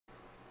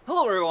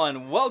Hello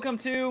everyone, welcome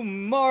to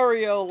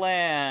Mario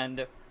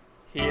Land.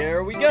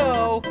 Here we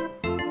go.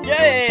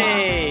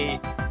 Yay!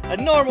 A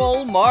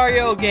normal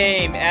Mario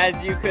game,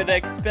 as you could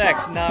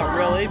expect. Not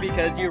really,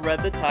 because you read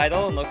the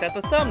title and looked at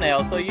the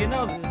thumbnail, so you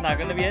know this is not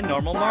going to be a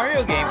normal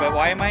Mario game. But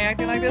why am I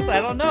acting like this?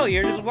 I don't know.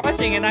 You're just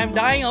watching and I'm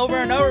dying over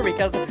and over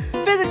because the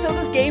physics of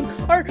this game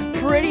are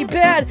pretty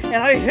bad, and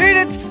I hate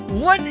it.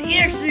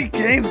 LiNX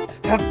games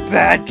have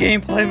bad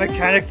gameplay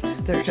mechanics.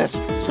 They're just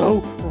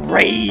so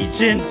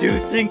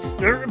rage-inducing.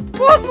 They're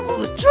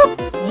impossible to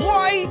jump.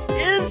 Why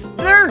is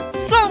there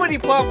so many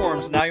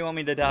platforms? Now you want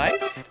me to die?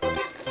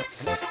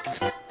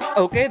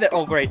 Okay,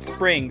 oh great,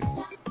 springs.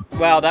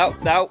 Wow, that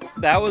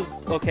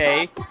was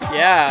okay.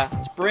 Yeah,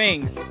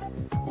 springs.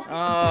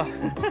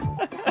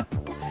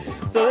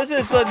 So this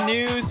is the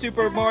new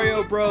Super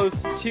Mario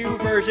Bros. 2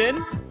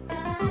 version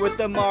with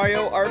the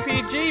Mario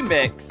RPG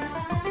mix.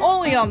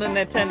 Only on the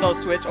Nintendo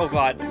Switch. Oh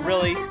god,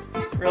 really?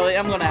 Really?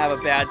 I'm gonna have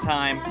a bad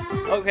time.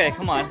 Okay,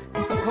 come on.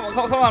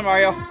 Come on,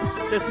 Mario.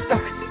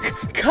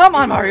 Come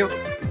on, Mario.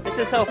 This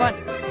is so fun.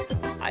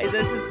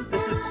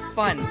 This is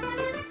fun.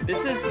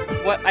 This is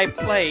what I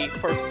play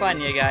for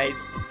fun, you guys.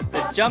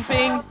 The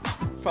jumping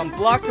from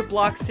block to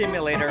block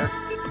simulator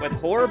with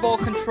horrible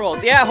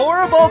controls. Yeah,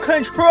 horrible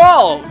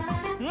controls!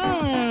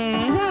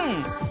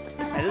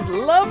 I just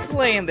love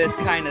playing this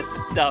kind of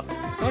stuff.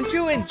 Don't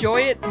you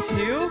enjoy it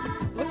too?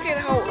 Look at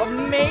how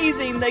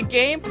amazing the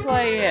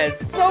gameplay is.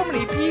 So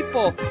many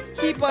people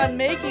keep on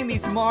making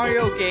these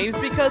Mario games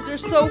because they're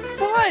so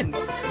fun.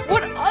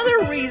 What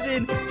other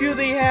reason do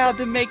they have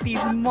to make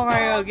these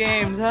Mario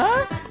games,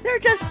 huh? They're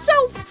just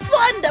so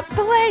fun to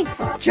play.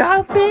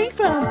 Jumping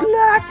from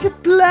block to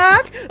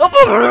block.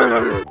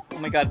 Oh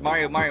my god,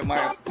 Mario.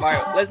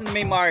 Listen to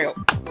me, Mario.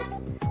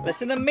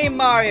 Listen to me,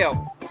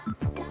 Mario.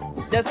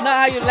 That's not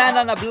how you land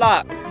on a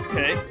block.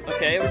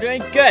 Okay, we're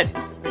doing good.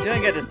 We're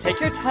doing good. Just take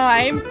your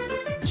time.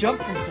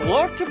 Jump from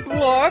block to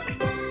block,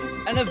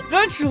 and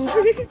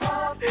eventually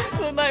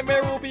the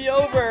nightmare will be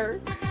over.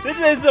 This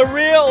is the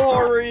real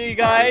horror, you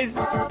guys.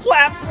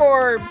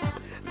 Platforms.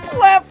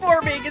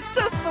 Platforming is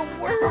just the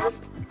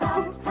worst.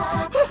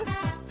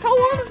 How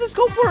long does this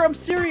go for? I'm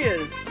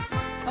serious.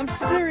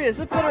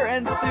 It better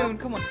end soon.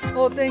 Come on.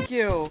 Oh, thank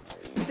you.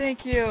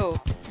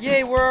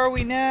 Yay, where are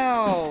we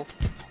now?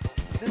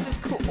 This is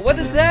cool. What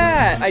is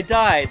that? I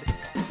died.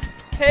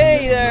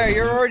 Hey there,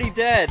 you're already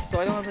dead, so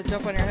I don't have to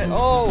jump on your head.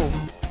 Oh,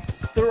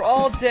 they're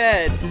all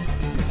dead.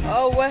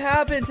 Oh, what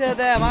happened to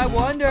them? I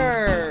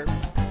wonder.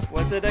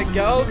 Was it a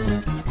ghost?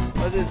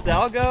 Was it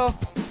Zalgo?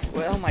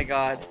 Well, oh my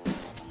god.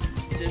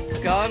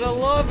 Just gotta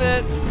love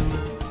it.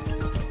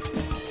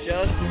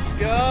 Just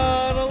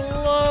gotta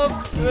love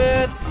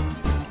it.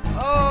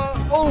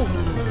 Oh,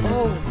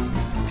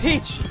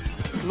 Peach,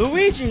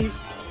 Luigi.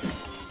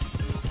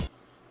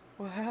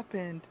 What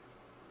happened?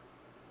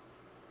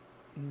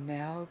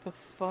 Now the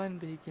fun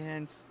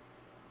begins.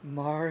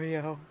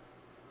 Mario.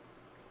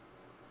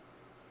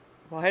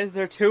 Why is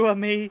there two of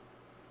me?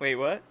 Wait,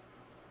 what?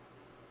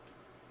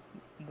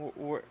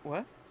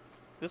 What?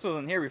 This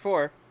wasn't here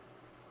before.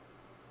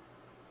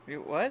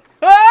 Wait, what?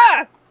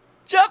 Ah!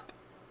 Jump!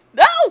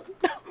 No!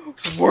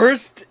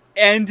 Worst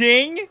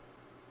ending?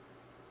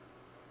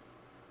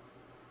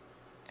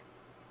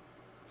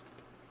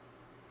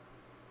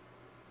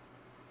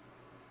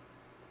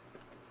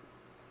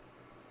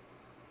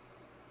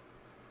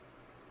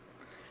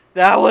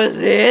 That was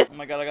it? Oh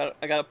my god,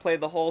 I gotta play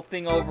the whole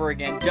thing over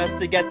again just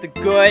to get the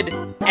good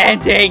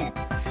ending.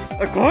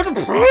 I gotta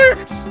play.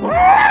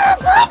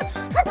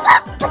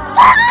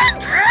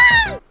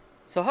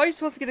 So how are you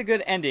supposed to get a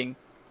good ending?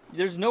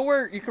 There's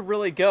nowhere you could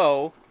really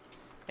go.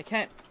 I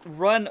can't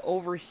run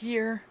over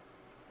here.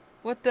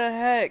 What the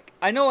heck?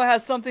 I know it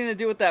has something to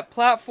do with that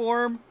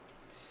platform,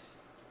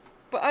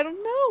 but I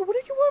don't know. What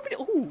do you want me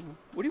to? Ooh,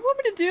 what do you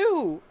want me to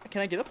do?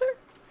 Can I get up there?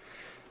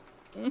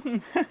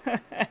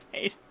 I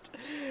hate it.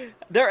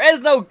 There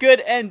is no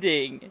good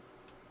ending.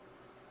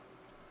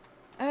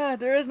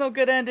 There is no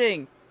good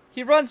ending.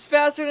 He runs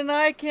faster than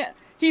I can.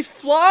 He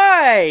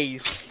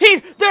flies.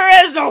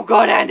 There is no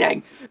good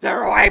ending.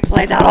 I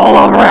played that all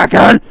over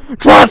again.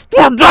 Trust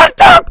the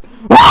victim.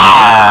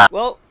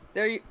 Well,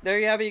 there you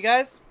have it, you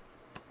guys.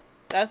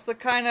 That's the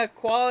kind of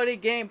quality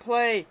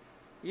gameplay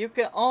you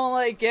can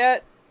only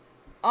get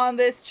on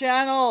this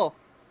channel.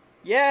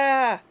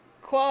 Yeah,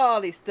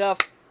 quality stuff.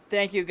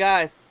 Thank you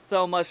guys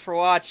so much for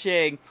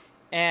watching,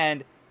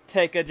 and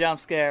take a jump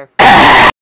scare.